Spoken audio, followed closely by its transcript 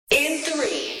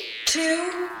2,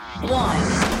 1.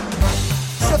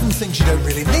 7 things you don't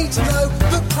really need to know,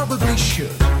 but probably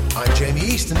should. I'm Jamie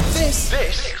East, and this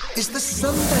is the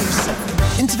Sunday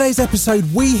 7. In today's episode,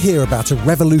 we hear about a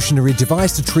revolutionary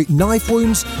device to treat knife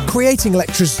wounds, creating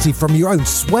electricity from your own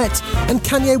sweat, and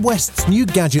Kanye West's new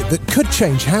gadget that could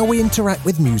change how we interact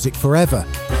with music forever.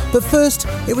 But first,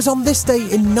 it was on this day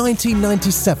in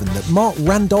 1997 that Mark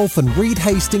Randolph and Reed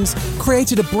Hastings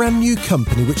created a brand new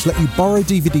company which let you borrow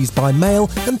DVDs by mail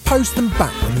and post them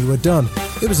back when you were done.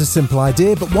 It was a simple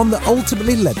idea, but one that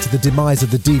ultimately led to the demise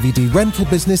of the DVD rental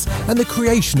business and the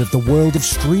creation of the world of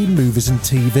stream movies and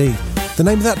TV. The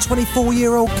name of that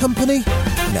 24-year-old company?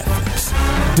 Netflix.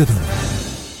 Da-dum.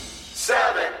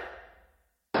 7,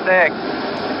 6,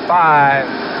 5,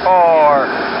 4,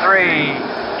 3,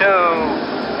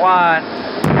 2, 1.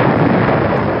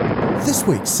 This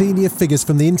week, senior figures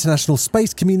from the international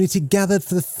space community gathered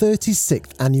for the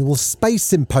 36th annual Space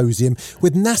Symposium,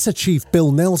 with NASA Chief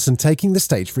Bill Nelson taking the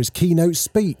stage for his keynote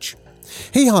speech.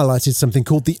 He highlighted something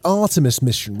called the Artemis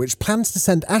mission, which plans to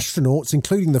send astronauts,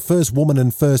 including the first woman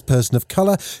and first person of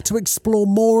colour, to explore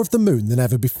more of the moon than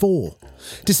ever before.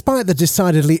 Despite the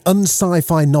decidedly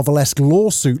un-sci-fi novelesque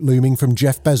lawsuit looming from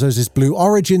Jeff Bezos' Blue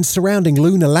Origin surrounding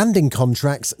lunar landing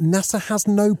contracts, NASA has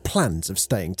no plans of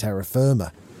staying terra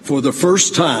firma. For the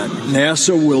first time,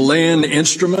 NASA will land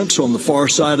instruments on the far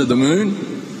side of the moon.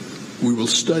 We will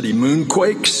study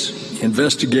moonquakes,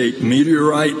 investigate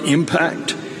meteorite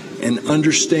impact, and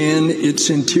understand its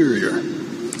interior.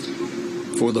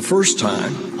 For the first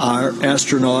time, our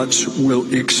astronauts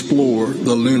will explore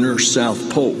the lunar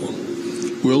South Pole.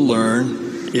 We'll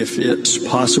learn if it's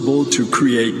possible to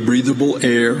create breathable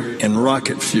air and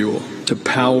rocket fuel to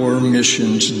power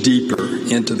missions deeper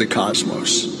into the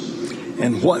cosmos.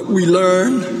 And what we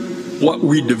learn, what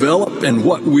we develop, and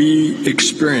what we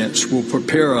experience will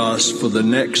prepare us for the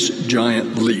next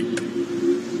giant leap,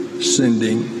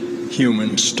 sending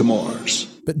humans to Mars.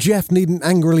 But Jeff needn't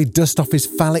angrily dust off his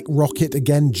phallic rocket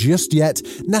again just yet.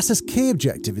 NASA's key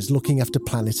objective is looking after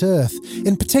planet Earth,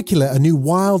 in particular a new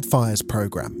Wildfires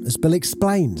program, as Bill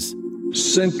explains.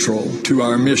 Central to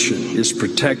our mission is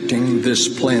protecting this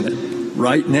planet.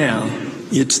 Right now,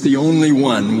 it's the only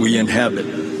one we inhabit.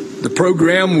 The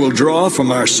program will draw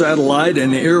from our satellite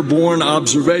and airborne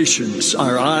observations,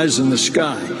 our eyes in the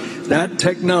sky. That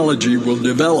technology will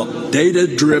develop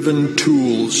data-driven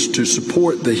tools to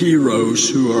support the heroes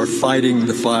who are fighting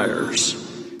the fires.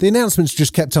 The announcements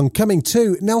just kept on coming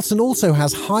too. Nelson also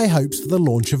has high hopes for the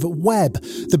launch of Webb,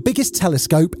 the biggest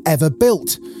telescope ever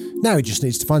built. Now he just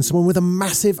needs to find someone with a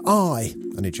massive eye.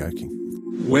 Only joking.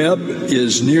 Webb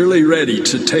is nearly ready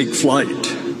to take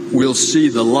flight. We'll see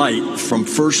the light from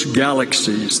first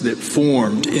galaxies that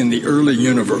formed in the early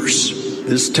universe.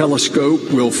 This telescope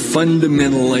will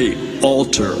fundamentally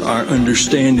alter our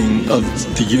understanding of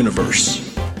the universe.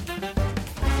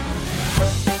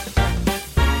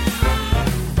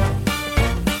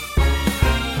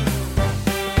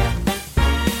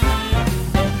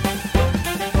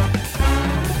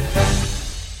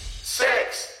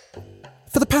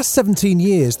 For the past 17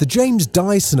 years, the James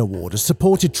Dyson Award has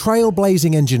supported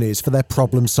trailblazing engineers for their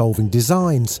problem-solving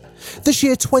designs. This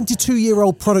year,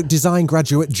 22-year-old product design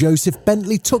graduate Joseph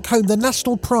Bentley took home the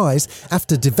national prize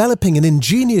after developing an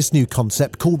ingenious new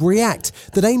concept called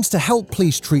React that aims to help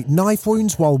police treat knife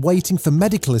wounds while waiting for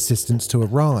medical assistance to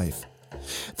arrive.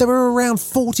 There are around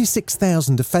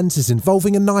 46,000 offences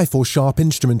involving a knife or sharp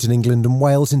instrument in England and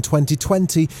Wales in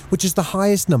 2020, which is the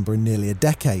highest number in nearly a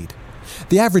decade.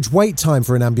 The average wait time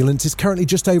for an ambulance is currently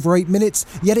just over 8 minutes,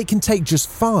 yet it can take just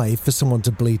 5 for someone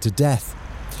to bleed to death.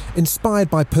 Inspired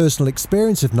by personal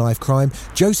experience of knife crime,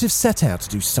 Joseph set out to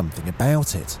do something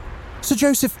about it. So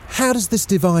Joseph, how does this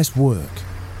device work?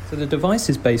 So the device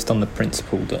is based on the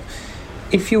principle that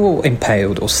if you're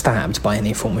impaled or stabbed by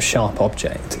any form of sharp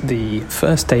object, the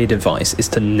first aid advice is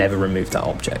to never remove that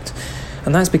object.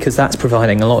 And that's because that's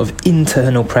providing a lot of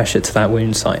internal pressure to that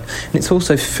wound site. And it's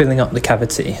also filling up the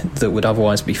cavity that would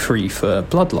otherwise be free for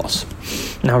blood loss.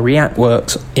 Now, React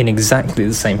works in exactly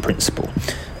the same principle.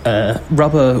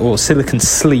 Rubber or silicone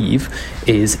sleeve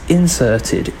is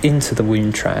inserted into the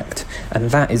wound tract,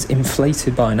 and that is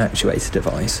inflated by an actuator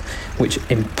device, which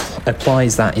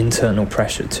applies that internal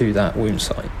pressure to that wound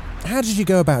site. How did you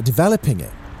go about developing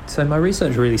it? So my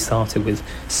research really started with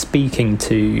speaking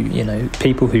to,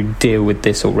 people who deal with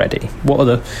this already. What are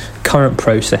the current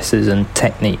processes and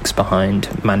techniques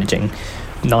behind managing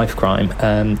knife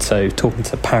crime. So talking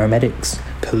to paramedics,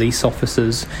 police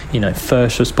officers,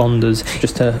 first responders,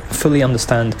 just to fully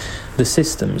understand the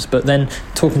systems, but then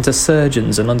talking to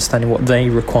surgeons and understanding what they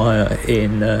require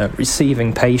in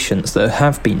receiving patients that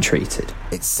have been treated.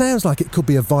 It sounds like it could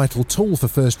be a vital tool for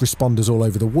first responders all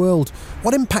over the world.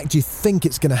 What impact do you think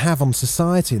it's going to have on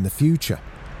society in the future?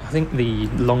 I think the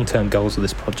long-term goals of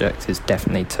this project is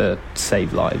definitely to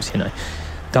save lives.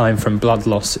 Dying from blood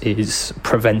loss is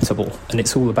preventable, and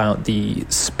it's all about the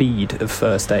speed of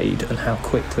first aid and how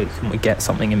quickly can we get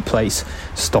something in place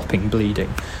stopping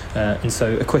bleeding. And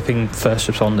so equipping first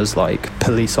responders like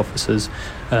police officers,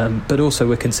 but also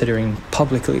we're considering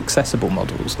publicly accessible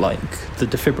models like the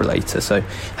defibrillator, so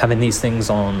having these things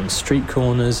on street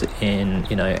corners in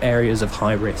areas of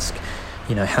high risk.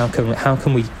 How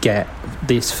can we get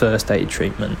this first aid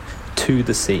treatment to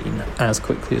the scene as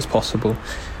quickly as possible?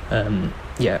 And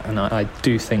I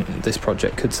do think this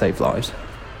project could save lives.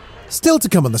 Still to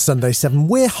come on the Sunday 7,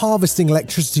 we're harvesting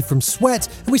electricity from sweat,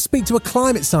 and we speak to a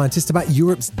climate scientist about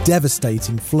Europe's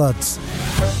devastating floods.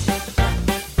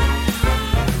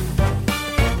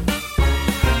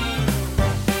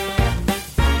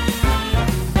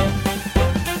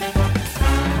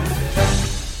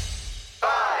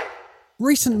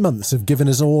 Recent months have given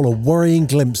us all a worrying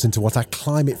glimpse into what our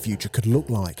climate future could look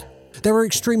like. There are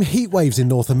extreme heat waves in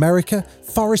North America,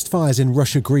 forest fires in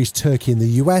Russia, Greece, Turkey and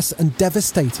the US, and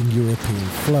devastating European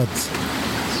floods.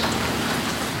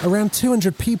 Around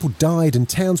 200 people died and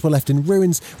towns were left in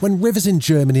ruins when rivers in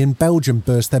Germany and Belgium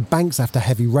burst their banks after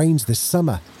heavy rains this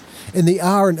summer. In the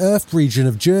Ahr and Erft region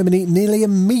of Germany, nearly a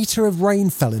metre of rain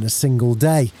fell in a single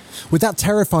day, with that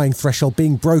terrifying threshold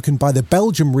being broken by the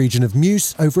Belgium region of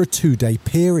Meuse over a 2-day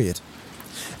period.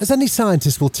 As any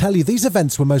scientist will tell you, these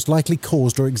events were most likely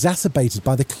caused or exacerbated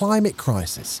by the climate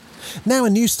crisis. Now, a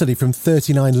new study from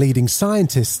 39 leading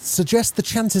scientists suggests the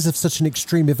chances of such an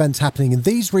extreme event happening in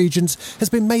these regions has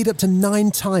been made up to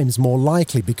 9 times more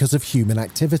likely because of human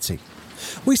activity.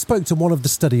 We spoke to one of the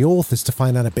study authors to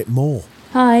find out a bit more.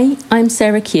 Hi, I'm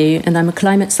Sarah Q, and I'm a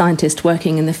climate scientist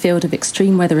working in the field of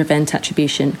extreme weather event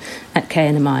attribution at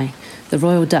KNMI, the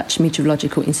Royal Dutch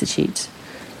Meteorological Institute.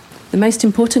 The most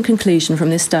important conclusion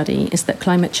from this study is that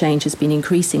climate change has been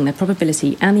increasing the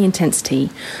probability and the intensity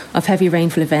of heavy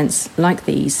rainfall events like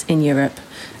these in Europe,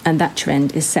 and that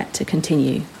trend is set to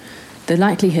continue. The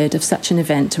likelihood of such an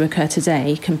event to occur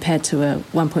today compared to a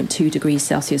 1.2 degrees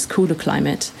Celsius cooler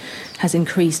climate has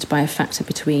increased by a factor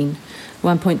between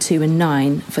 1.2 and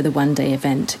 9 for the one-day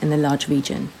event in the large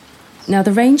region. Now,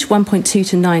 the range 1.2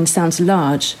 to 9 sounds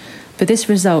large, but this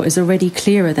result is already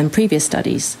clearer than previous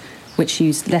studies, which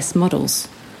used less models.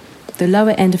 The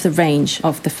lower end of the range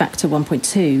of the factor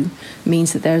 1.2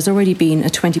 means that there has already been a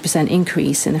 20%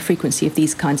 increase in the frequency of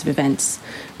these kinds of events,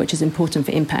 which is important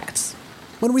for impacts.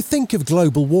 When we think of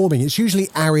global warming, it's usually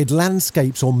arid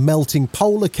landscapes or melting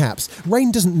polar caps.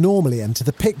 Rain doesn't normally enter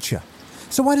the picture.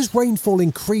 So why does rainfall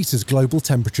increase as global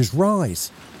temperatures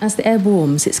rise? As the air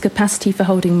warms, its capacity for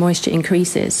holding moisture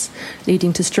increases,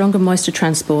 leading to stronger moisture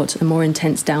transport and more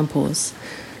intense downpours.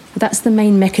 That's the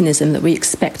main mechanism that we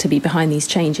expect to be behind these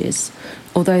changes,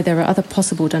 although there are other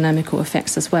possible dynamical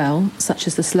effects as well, such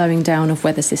as the slowing down of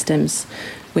weather systems,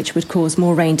 which would cause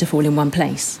more rain to fall in one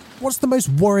place. What's the most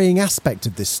worrying aspect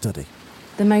of this study?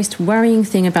 The most worrying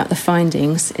thing about the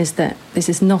findings is that this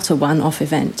is not a one-off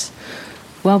event.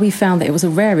 While we found that it was a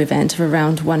rare event of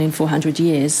around 1 in 400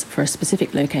 years for a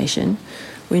specific location,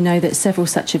 we know that several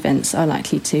such events are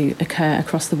likely to occur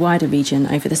across the wider region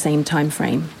over the same time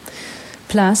frame.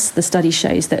 Plus, the study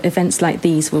shows that events like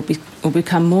these will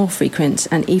become more frequent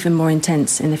and even more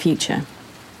intense in the future.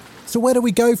 So where do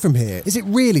we go from here? Is it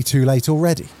really too late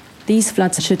already? These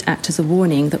floods should act as a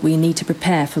warning that we need to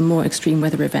prepare for more extreme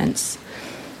weather events.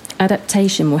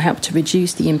 Adaptation will help to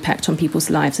reduce the impact on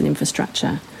people's lives and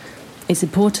infrastructure. It's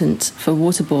important for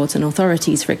water boards and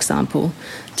authorities, for example,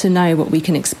 to know what we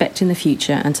can expect in the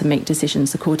future and to make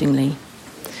decisions accordingly.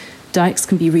 Dikes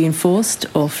can be reinforced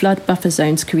or flood buffer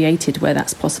zones created where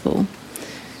that's possible.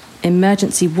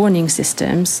 Emergency warning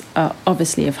systems are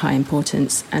obviously of high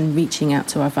importance and reaching out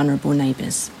to our vulnerable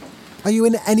neighbours. Are you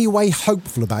in any way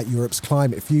hopeful about Europe's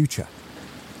climate future?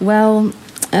 Well,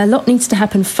 a lot needs to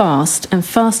happen fast and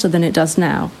faster than it does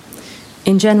now.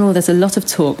 In general, there's a lot of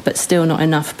talk, but still not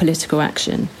enough political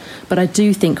action. But I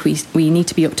do think we need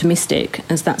to be optimistic,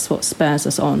 as that's what spurs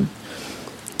us on.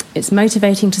 It's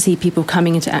motivating to see people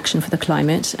coming into action for the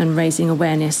climate and raising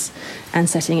awareness and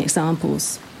setting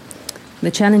examples.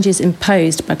 The challenges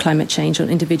imposed by climate change on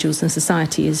individuals and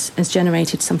societies has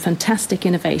generated some fantastic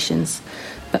innovations,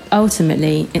 but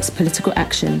ultimately it's political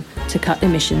action to cut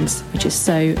emissions, which is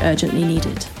so urgently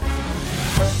needed.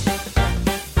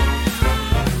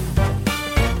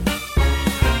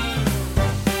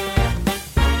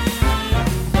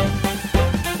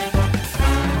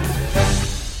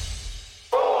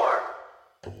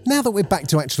 now that we're back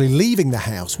to actually leaving the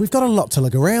house, we've got a lot to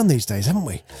lug around these days, haven't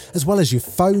we? As well as your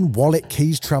phone, wallet,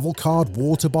 keys, travel card,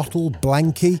 water bottle,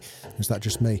 blankie. Or is that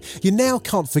just me? You now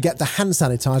can't forget the hand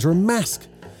sanitizer and mask.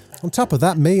 On top of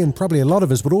that, me and probably a lot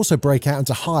of us would also break out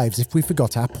into hives if we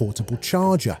forgot our portable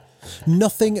charger.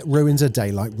 Nothing ruins a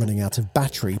day like running out of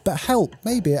battery, but help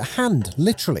may be at hand,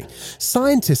 literally.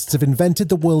 Scientists have invented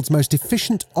the world's most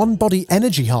efficient on-body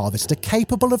energy harvester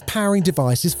capable of powering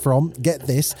devices from, get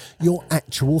this, your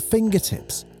actual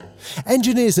fingertips.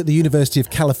 Engineers at the University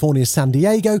of California, San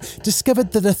Diego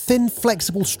discovered that a thin,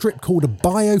 flexible strip called a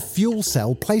biofuel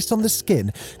cell placed on the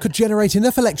skin could generate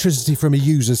enough electricity from a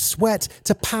user's sweat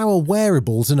to power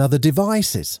wearables and other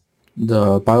devices.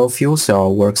 The biofuel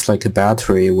cell works like a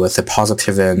battery with a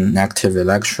positive and negative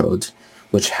electrode,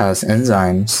 which has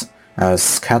enzymes as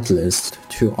catalysts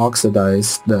to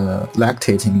oxidize the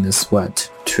lactate in the sweat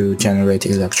to generate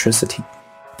electricity.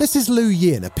 This is Lu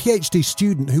Yin, a PhD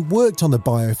student who worked on the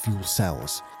biofuel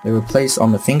cells. They were placed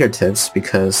on the fingertips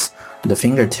because the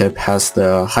fingertip has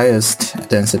the highest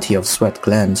density of sweat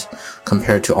gland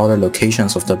compared to other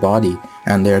locations of the body,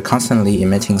 and they're constantly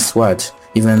emitting sweat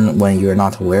even when you're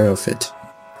not aware of it.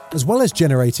 As well as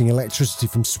generating electricity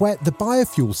from sweat, the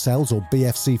biofuel cells, or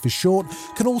BFC for short,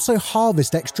 can also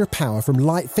harvest extra power from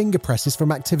light finger presses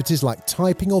from activities like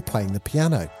typing or playing the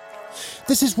piano.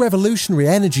 This is revolutionary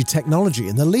energy technology,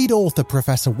 and the lead author,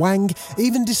 Professor Wang,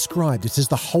 even described it as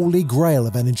the holy grail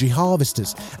of energy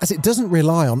harvesters, as it doesn't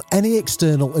rely on any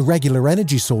external irregular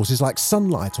energy sources like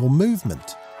sunlight or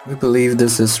movement. We believe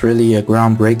this is really a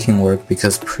groundbreaking work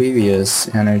because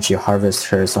previous energy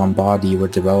harvesters on body were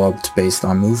developed based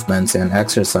on movements and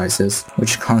exercises,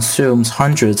 which consumes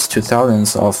hundreds to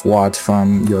thousands of watts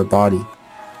from your body,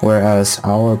 whereas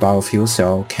our biofuel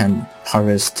cell can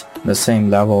harvest the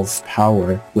same level of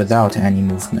power without any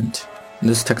movement.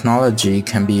 This technology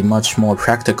can be much more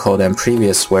practical than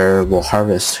previous wearable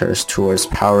harvesters towards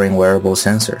powering wearable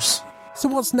sensors. So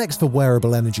what's next for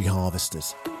wearable energy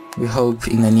harvesters? We hope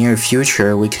in the near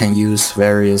future we can use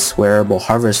various wearable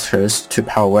harvesters to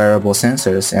power wearable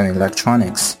sensors and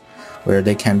electronics, where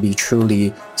they can be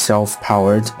truly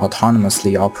self-powered,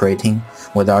 autonomously operating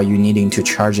without you needing to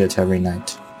charge it every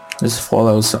night. This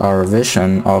follows our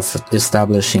vision of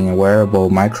establishing a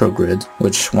wearable microgrid,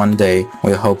 which one day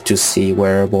we hope to see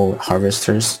wearable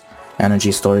harvesters,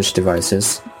 energy storage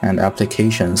devices, and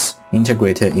applications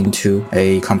integrated into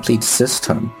a complete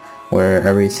system where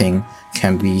everything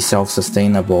can be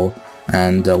self-sustainable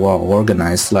and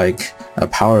well-organized like a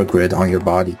power grid on your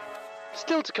body.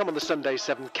 Still to come on the Sunday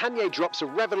 7, Kanye drops a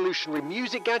revolutionary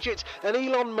music gadget and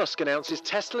Elon Musk announces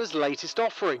Tesla's latest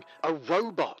offering, a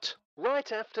robot.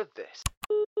 Right after this.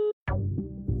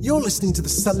 You're listening to the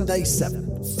Sunday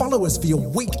 7. Follow us for your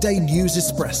weekday news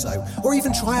espresso, or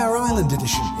even try our Island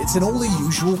edition. It's in all the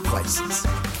usual places.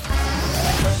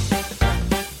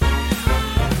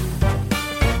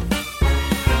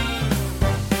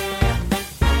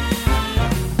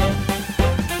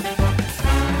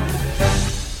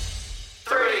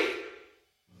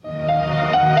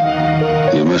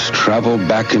 You must travel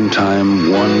back in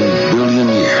time 1 billion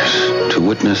years to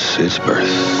witness its birth.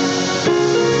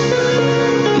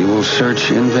 You will search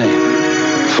in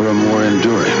vain for a more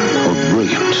enduring or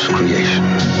brilliant creation.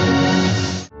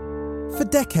 For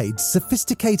decades,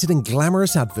 sophisticated and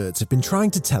glamorous adverts have been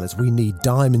trying to tell us we need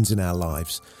diamonds in our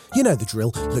lives. You know the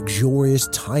drill, luxurious,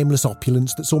 timeless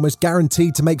opulence that's almost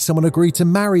guaranteed to make someone agree to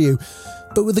marry you.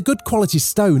 But with a good quality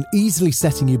stone easily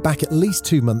setting you back at least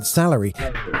 2 months' salary,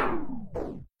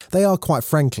 they are quite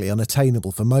frankly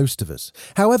unattainable for most of us.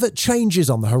 However, change is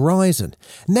on the horizon.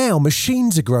 Now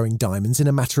machines are growing diamonds in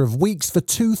a matter of weeks for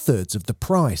 2/3 of the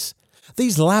price.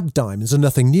 These lab diamonds are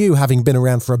nothing new, having been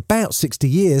around for about 60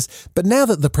 years, but now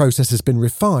that the process has been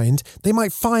refined, they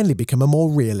might finally become a more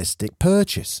realistic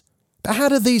purchase. But how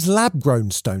do these lab-grown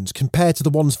stones compare to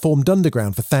the ones formed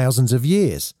underground for thousands of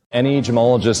years? Any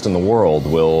gemologist in the world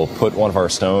will put one of our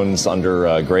stones under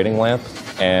a grading lamp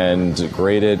and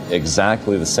grade it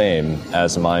exactly the same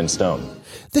as a mined stone.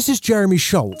 This is Jeremy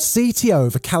Schultz, CTO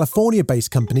of a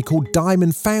California-based company called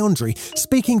Diamond Foundry,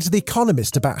 speaking to The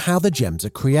Economist about how the gems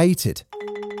are created.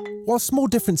 While small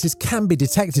differences can be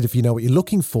detected if you know what you're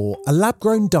looking for, a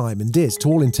lab-grown diamond is, to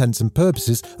all intents and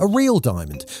purposes, a real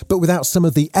diamond, but without some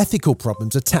of the ethical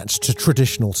problems attached to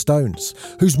traditional stones,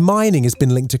 whose mining has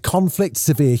been linked to conflict,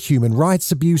 severe human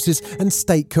rights abuses, and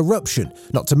state corruption,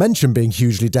 not to mention being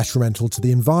hugely detrimental to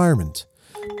the environment.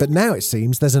 But now it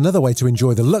seems there's another way to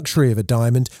enjoy the luxury of a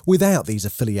diamond without these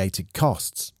affiliated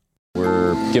costs.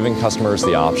 We're giving customers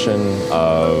the option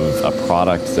of a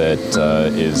product that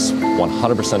is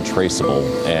 100% traceable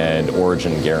and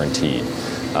origin guaranteed.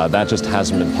 That just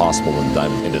hasn't been possible in the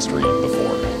diamond industry before.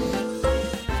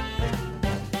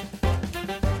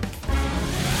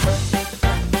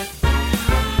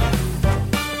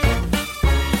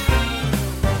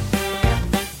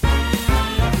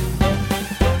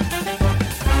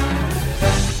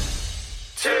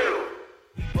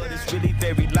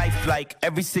 Like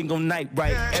every single night,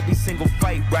 right? Every single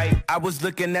fight, right? I was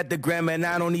looking at the gram and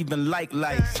I don't even like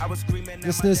lights. I was screaming.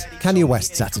 Listeners, Kanye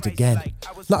West's at it again.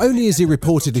 Not only has he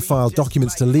reportedly filed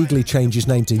documents to legally change his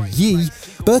name to Ye,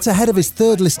 but ahead of his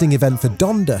third listing event for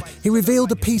Donda, he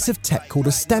revealed a piece of tech called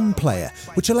a stem player,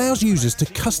 which allows users to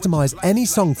customize any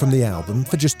song from the album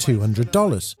for just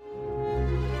 $200.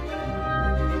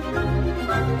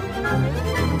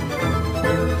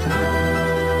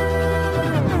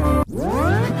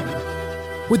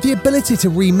 With the ability to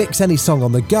remix any song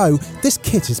on the go, this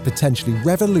kit is potentially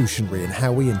revolutionary in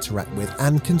how we interact with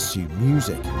and consume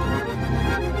music.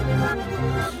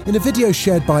 In a video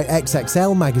shared by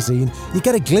XXL magazine, you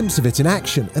get a glimpse of it in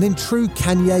action, and in true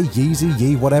Kanye, Yeezy,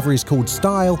 Yee, whatever he's called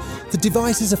style, the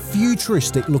device is a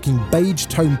futuristic-looking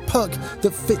beige-toned puck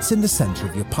that fits in the centre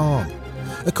of your palm.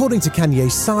 According to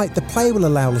Kanye's site, the player will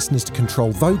allow listeners to control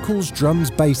vocals,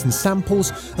 drums, bass and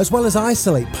samples, as well as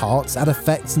isolate parts, add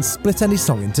effects and split any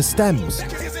song into stems.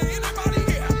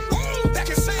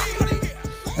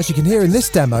 As you can hear in this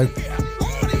demo,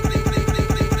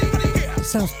 it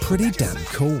sounds pretty damn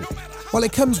cool. While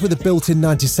it comes with a built-in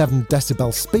 97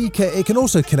 decibel speaker, it can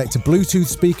also connect to Bluetooth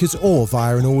speakers or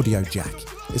via an audio jack.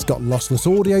 It's got lossless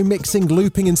audio mixing,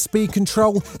 looping and speed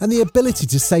control, and the ability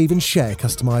to save and share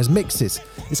customised mixes.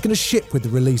 It's going to ship with the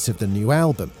release of the new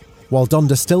album. While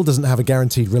Donda still doesn't have a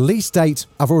guaranteed release date,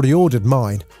 I've already ordered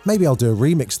mine. Maybe I'll do a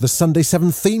remix of the Sunday 7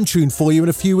 theme tune for you in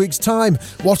a few weeks' time.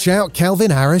 Watch out,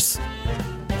 Calvin Harris.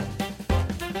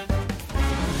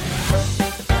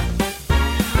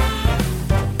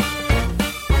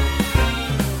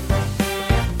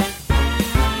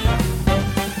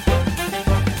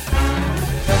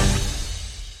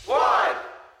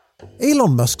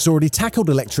 Elon Musk's already tackled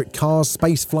electric cars,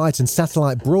 spaceflight and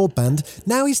satellite broadband.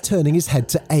 Now he's turning his head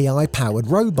to AI-powered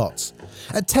robots.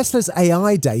 At Tesla's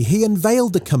AI Day, he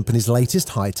unveiled the company's latest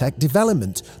high-tech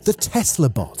development, the Tesla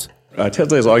bot.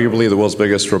 Tesla is arguably the world's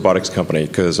biggest robotics company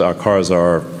because our cars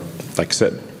are like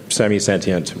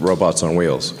semi-sentient robots on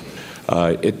wheels.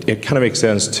 It kind of makes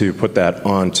sense to put that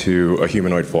onto a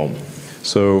humanoid form.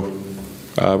 So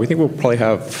we think we'll probably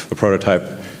have a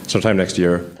prototype sometime next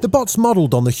year. The bot's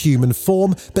modelled on the human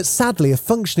form, but sadly a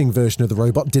functioning version of the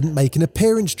robot didn't make an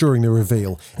appearance during the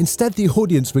reveal. Instead, the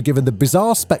audience were given the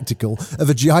bizarre spectacle of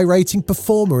a gyrating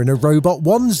performer in a robot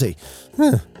onesie.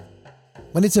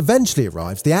 When it eventually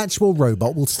arrives, the actual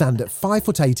robot will stand at 5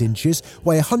 foot 8 inches,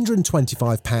 weigh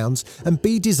 125 pounds, and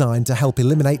be designed to help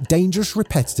eliminate dangerous,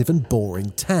 repetitive and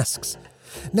boring tasks.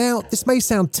 Now, this may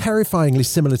sound terrifyingly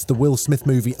similar to the Will Smith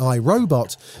movie I,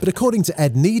 Robot, but according to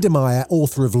Ed Niedermeyer,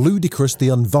 author of Ludicrous, the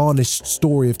Unvarnished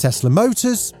Story of Tesla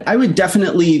Motors, I would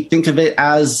definitely think of it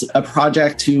as a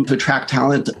project to attract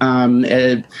talent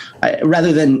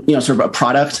rather than, sort of a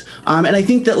product. And I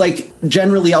think that,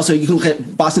 generally also you can look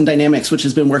at Boston Dynamics, which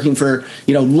has been working for,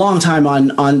 long time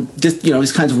on this,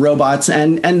 these kinds of robots.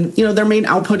 And their main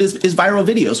output is viral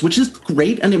videos, which is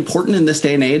great and important in this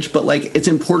day and age. But, it's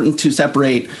important to separate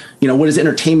what is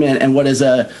entertainment and what is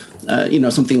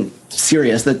something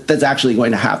serious that's actually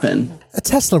going to happen. A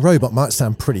Tesla robot might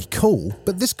sound pretty cool,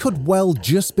 but this could well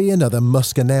just be another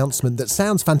Musk announcement that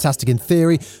sounds fantastic in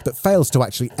theory, but fails to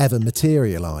actually ever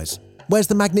materialise. Where's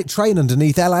the magnet train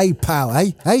underneath LA, pal,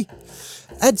 eh? Hey?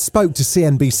 Ed spoke to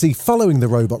CNBC following the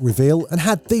robot reveal and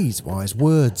had these wise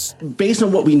words. Based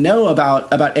on what we know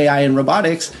about AI and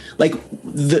robotics,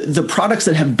 the products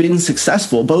that have been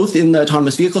successful, both in the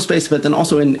autonomous vehicle space, but then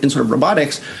also in sort of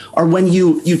robotics, are when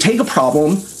you take a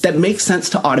problem that makes sense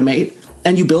to automate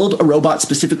and you build a robot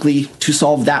specifically to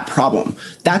solve that problem.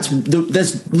 That's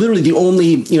literally the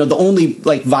only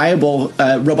viable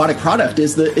robotic product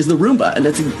is the Roomba, and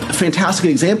it's a fantastic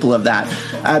example of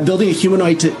that. Building a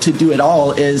humanoid to do it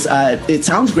all is it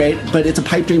sounds great, but it's a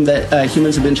pipe dream that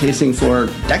humans have been chasing for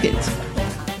decades.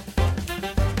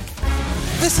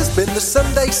 This has been the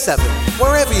Sunday 7.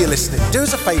 Wherever you're listening, do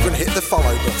us a favour and hit the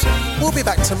follow button. We'll be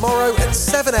back tomorrow at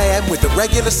 7 a.m. with the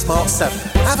regular Smart 7.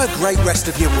 Have a great rest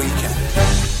of your weekend.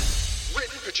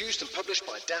 Written, produced and published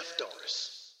by Daft Doris.